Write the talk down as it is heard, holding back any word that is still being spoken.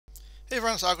Hey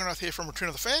everyone, it's Argonaut here from Return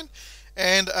of the Fan,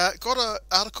 and got an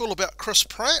article about Chris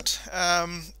Pratt,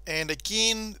 and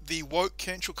again the woke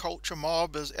cancel culture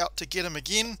mob is out to get him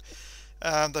again.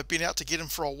 They've been out to get him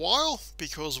for a while,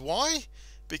 because why?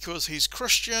 Because he's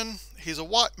Christian, he's a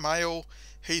white male,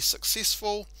 he's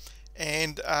successful,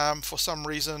 and for some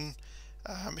reason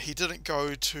he didn't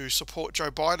go to support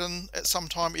Joe Biden at some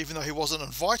time, even though he wasn't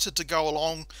invited to go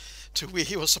along to where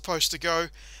he was supposed to go.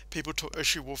 People took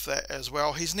issue with that as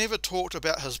well. He's never talked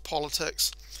about his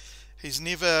politics. He's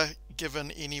never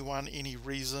given anyone any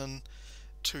reason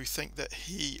to think that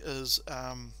he is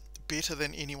better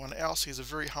than anyone else. He's a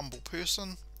very humble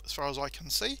person, as far as I can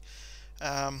see.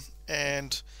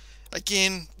 And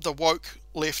again, the woke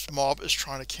left mob is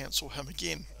trying to cancel him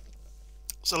again.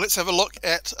 So let's have a look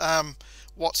at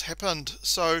what's happened.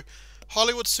 So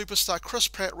Hollywood superstar Chris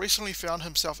Pratt recently found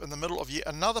himself in the middle of yet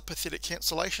another pathetic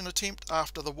cancellation attempt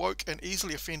after the woke and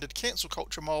easily offended cancel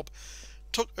culture mob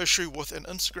took issue with an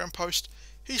Instagram post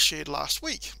he shared last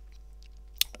week.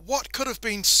 What could have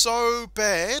been so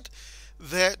bad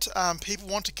that people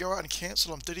want to go out and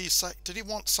cancel him? Did he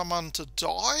want someone to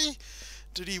die?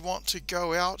 Did he want to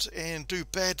go out and do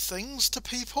bad things to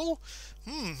people?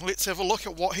 Let's have a look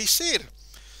at what he said.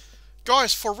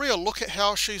 Guys, for real, look at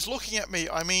how she's looking at me.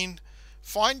 I mean,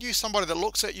 find you somebody that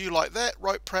looks at you like that,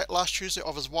 wrote Pratt last Tuesday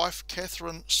of his wife,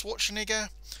 Catherine Schwarzenegger.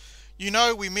 You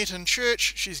know, we met in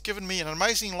church. She's given me an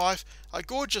amazing life, a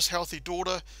gorgeous, healthy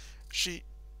daughter. She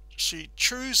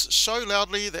chews so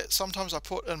loudly that sometimes I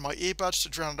put in my earbuds to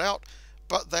drown it out,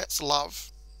 but that's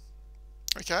love.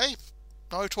 Okay?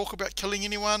 No talk about killing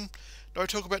anyone. No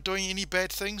talk about doing any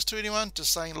bad things to anyone.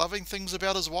 Just saying loving things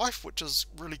about his wife, which is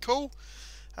really cool.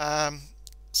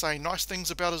 Saying nice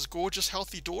things about his gorgeous,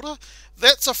 healthy daughter.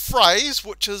 That's a phrase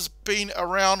which has been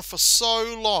around for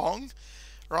so long,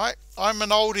 right? I'm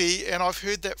an oldie and I've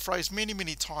heard that phrase many,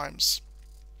 many times.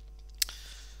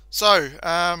 So,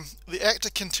 the actor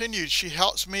continued, she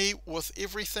helps me with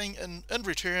everything in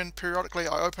return. Periodically,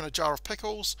 I open a jar of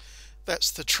pickles.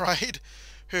 That's the trade.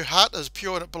 Her heart is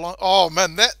pure and it belongs... Oh,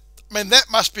 man, that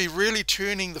must be really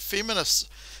turning the feminists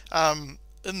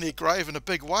in their grave in a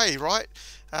big way, right?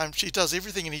 She does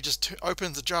everything and he just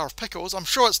opens a jar of pickles. I'm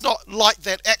sure it's not like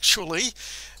that actually,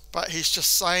 but he's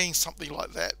just saying something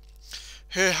like that.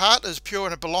 Her heart is pure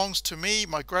and it belongs to me,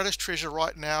 my greatest treasure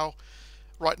right now,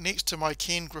 right next to my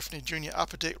Ken Griffey Jr.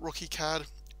 Upper Deck rookie card,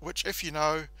 which if you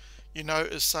know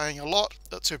is saying a lot.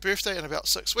 It's her birthday in about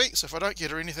 6 weeks. If I don't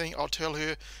get her anything, I'll tell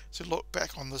her to look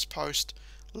back on this post.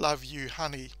 Love you,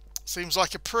 honey. Seems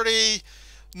like a pretty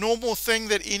normal thing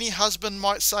that any husband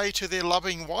might say to their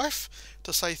loving wife,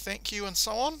 to say thank you and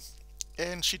so on.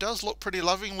 And she does look pretty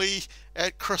lovingly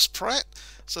at Chris Pratt,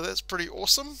 so that's pretty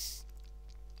awesome.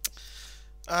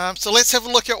 So let's have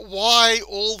a look at why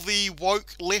all the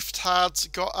woke leftards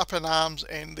got up in arms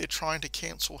and they're trying to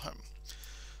cancel him.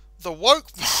 The woke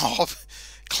mob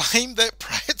claimed that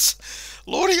Pratt's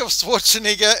lauding of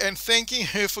Schwarzenegger and thanking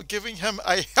her for giving him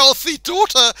a healthy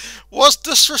daughter was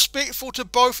disrespectful to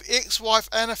both ex-wife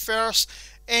Anna Faris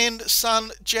and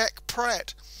son Jack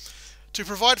Pratt. To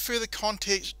provide further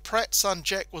context, Pratt's son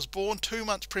Jack was born 2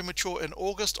 months premature in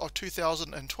August of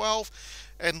 2012,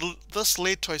 and this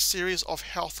led to a series of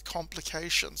health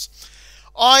complications.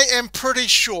 I am pretty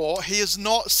sure he is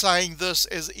not saying this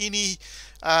as any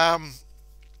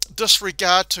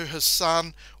disregard to his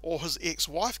son or his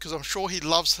ex-wife, because I'm sure he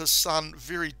loves his son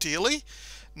very dearly,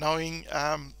 knowing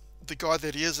the guy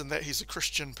that he is and that he's a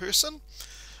Christian person.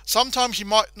 Sometimes you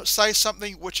might say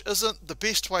something which isn't the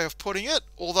best way of putting it,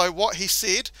 although what he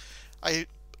said, a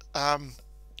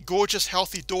gorgeous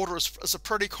healthy daughter, is a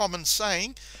pretty common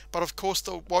saying, but of course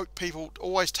the woke people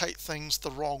always take things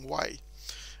the wrong way.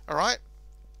 Alright?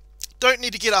 Don't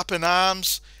need to get up in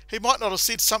arms. He might not have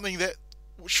said something that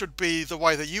should be the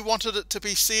way that you wanted it to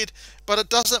be said, but it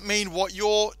doesn't mean what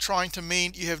you're trying to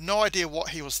mean. You have no idea what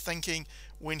he was thinking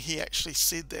when he actually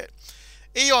said that.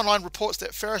 E-Online reports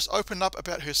that Faris opened up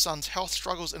about her son's health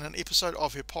struggles in an episode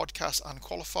of her podcast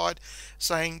Unqualified,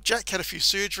 saying Jack had a few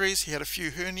surgeries, he had a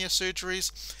few hernia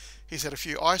surgeries, he's had a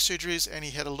few eye surgeries, and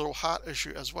he had a little heart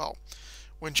issue as well.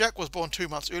 When Jack was born 2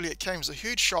 months earlier, it came as a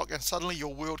huge shock and suddenly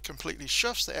your world completely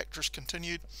shifts, the actress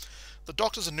continued. The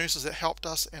doctors and nurses that helped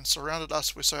us and surrounded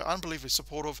us were so unbelievably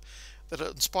supportive that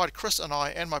it inspired Chris and I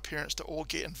and my parents to all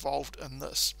get involved in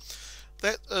this.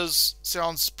 That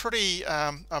sounds pretty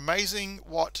amazing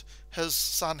what his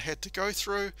son had to go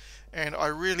through, and I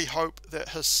really hope that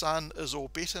his son is all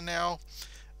better now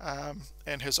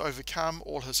and has overcome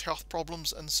all his health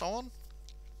problems and so on.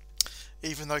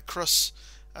 Even though Chris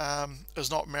is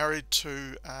not married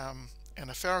to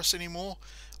Anna Faris anymore,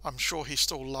 I'm sure he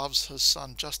still loves his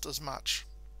son just as much.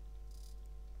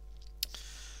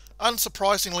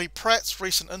 Unsurprisingly, Pratt's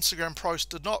recent Instagram post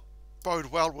did not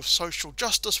bode well with social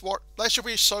justice. What they should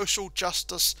be social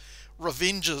justice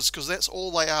revengers, because that's all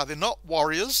they are. They're not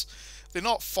warriors. They're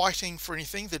not fighting for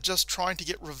anything. They're just trying to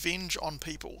get revenge on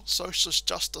people. Social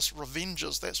justice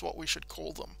revengers, that's what we should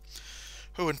call them.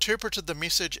 Who interpreted the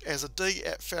message as a dig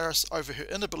at Ferris over her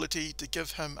inability to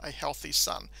give him a healthy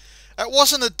son. It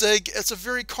wasn't a dig, it's a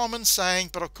very common saying,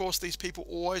 but of course these people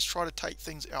always try to take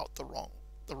things out the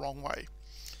wrong way.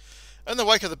 In the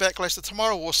wake of the backlash, the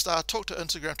Tomorrow War star took to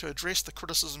Instagram to address the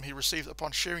criticism he received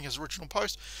upon sharing his original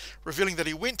post, revealing that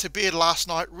he went to bed last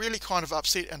night really kind of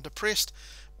upset and depressed,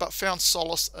 but found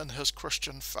solace in his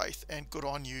Christian faith. And good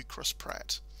on you, Chris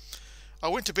Pratt. I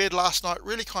went to bed last night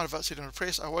really kind of upset and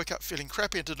depressed. I woke up feeling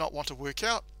crappy and did not want to work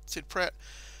out, said Pratt.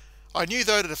 I knew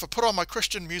though that if I put on my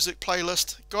Christian music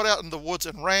playlist, got out in the woods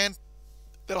and ran,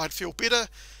 that I'd feel better,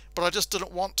 but I just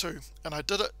didn't want to. And I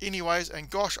did it anyways,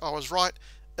 and gosh, I was right.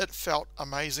 It felt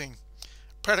amazing.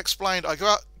 Pratt explained, I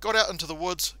got out into the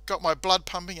woods, got my blood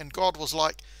pumping, and God was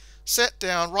like, sat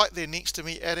down right there next to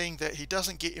me, adding that he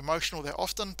doesn't get emotional that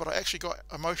often, but I actually got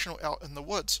emotional out in the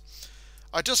woods.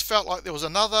 I just felt like there was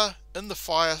another in the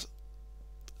fire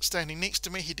standing next to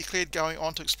me, he declared, going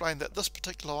on to explain that this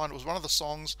particular line was one of the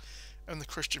songs in the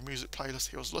Christian music playlist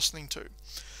he was listening to.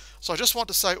 So I just want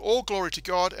to say all glory to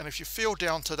God, and if you feel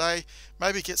down today,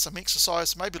 maybe get some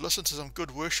exercise, maybe listen to some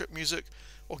good worship music,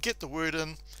 or get the word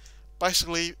in,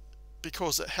 basically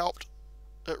because it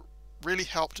really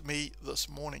helped me this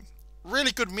morning.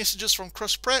 Really good messages from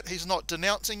Chris Pratt. He's not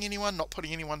denouncing anyone, not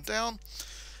putting anyone down,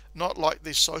 not like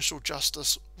these social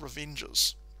justice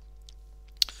revengers.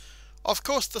 Of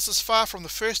course, this is far from the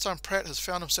first time Pratt has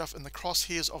found himself in the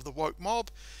crosshairs of the woke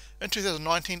mob. In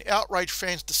 2019, outraged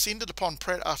fans descended upon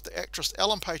Pratt after actress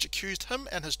Ellen Page accused him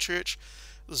and his church,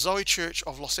 the Zoe Church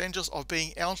of Los Angeles, of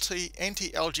being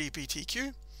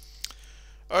anti-LGBTQ.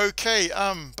 Okay,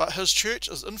 but his church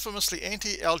is infamously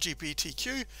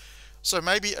anti-LGBTQ, so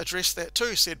maybe address that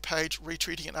too, said Page,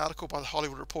 retweeting an article by The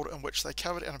Hollywood Reporter in which they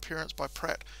covered an appearance by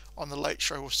Pratt on The Late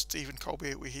Show with Stephen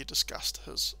Colbert, where he discussed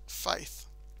his faith.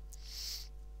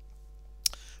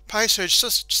 Page, who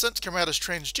has since come out as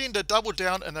transgender, doubled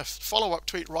down in a follow-up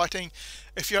tweet writing,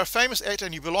 if you're a famous actor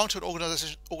and you belong to an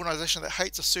organisation that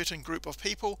hates a certain group of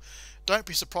people, don't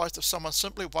be surprised if someone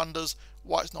simply wonders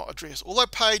why it's not addressed. Although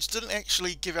Page didn't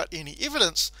actually give out any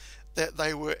evidence that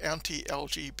they were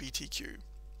anti-LGBTQ.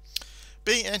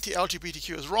 Being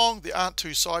anti-LGBTQ is wrong. There aren't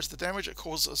two sides. The damage it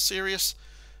causes is serious.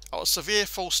 Severe,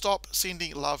 full stop,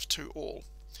 sending love to all.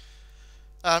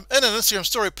 In an Instagram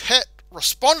story, Pat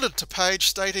responded to Page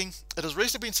stating, it has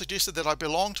recently been suggested that I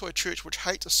belong to a church which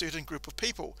hates a certain group of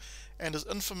people and is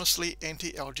infamously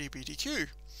anti-LGBTQ.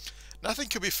 Nothing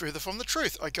could be further from the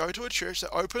truth. I go to a church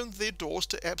that opens their doors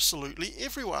to absolutely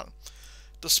everyone.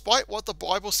 Despite what the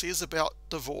Bible says about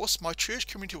divorce, my church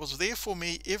community was there for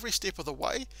me every step of the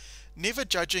way, never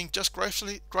judging, just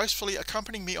gracefully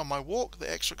accompanying me on my walk.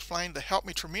 The actor explained, they helped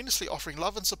me tremendously, offering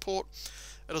love and support.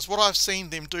 It is what I've seen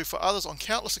them do for others on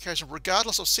countless occasions,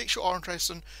 regardless of sexual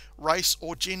orientation, race,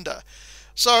 or gender.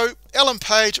 So, Ellen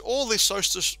Page, all these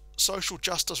social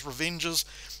justice revengers,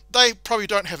 they probably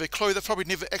don't have a clue. They've probably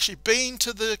never actually been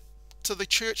to the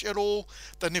church at all.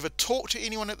 They never talked to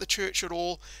anyone at the church at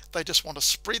all. They just want to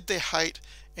spread their hate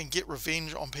and get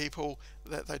revenge on people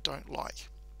that they don't like.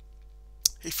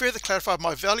 He further clarified,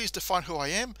 my values define who I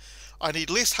am. I need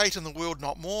less hate in the world,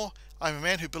 not more. I'm a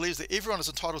man who believes that everyone is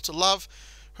entitled to love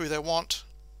who they want,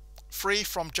 free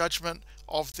from judgment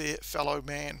of their fellow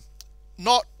man.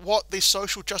 Not what these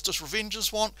social justice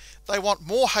revengers want. They want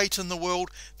more hate in the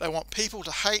world. They want people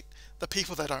to hate the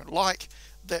people they don't like.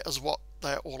 That is what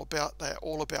they are all about. They are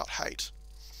all about hate.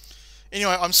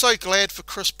 Anyway, I'm so glad for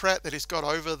Chris Pratt that he's got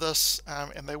over this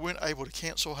and they weren't able to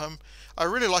cancel him. I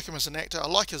really like him as an actor. I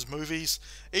like his movies,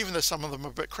 even though some of them are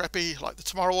a bit crappy, like The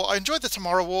Tomorrow War. I enjoyed The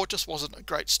Tomorrow War, it just wasn't a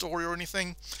great story or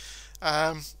anything.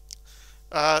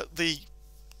 The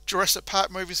Jurassic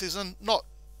Park movies he's in, not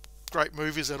great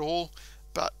movies at all,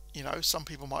 but, you know, some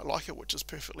people might like it, which is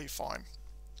perfectly fine.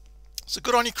 So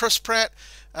good on you, Chris Pratt.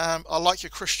 I like your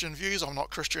Christian views. I'm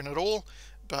not Christian at all,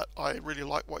 but I really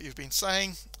like what you've been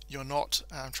saying. You're not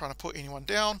trying to put anyone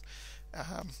down,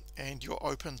 and you're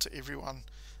open to everyone,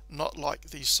 not like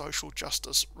these social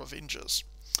justice revengers.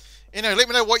 Anyway, let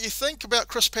me know what you think about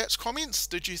Chris Pratt's comments.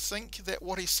 Did you think that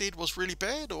what he said was really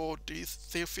bad, or do you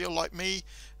feel like me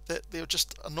that they're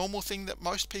just a normal thing that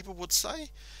most people would say,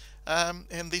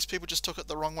 and these people just took it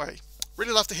the wrong way?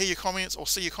 Really love to hear your comments or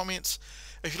see your comments.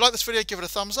 If you like this video, give it a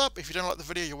thumbs up. If you don't like the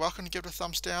video, you're welcome to give it a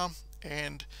thumbs down.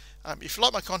 And if you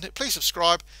like my content, please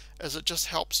subscribe, as it just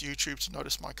helps YouTube to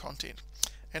notice my content.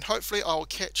 And hopefully I will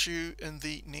catch you in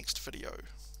the next video.